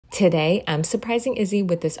Today, I'm surprising Izzy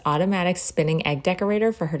with this automatic spinning egg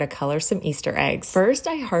decorator for her to color some Easter eggs. First,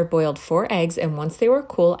 I hard-boiled 4 eggs, and once they were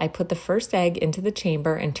cool, I put the first egg into the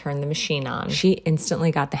chamber and turned the machine on. She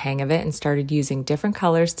instantly got the hang of it and started using different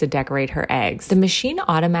colors to decorate her eggs. The machine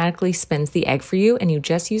automatically spins the egg for you, and you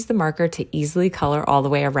just use the marker to easily color all the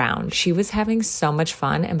way around. She was having so much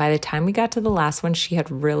fun, and by the time we got to the last one, she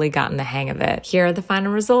had really gotten the hang of it. Here are the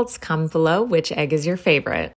final results. Comment below which egg is your favorite.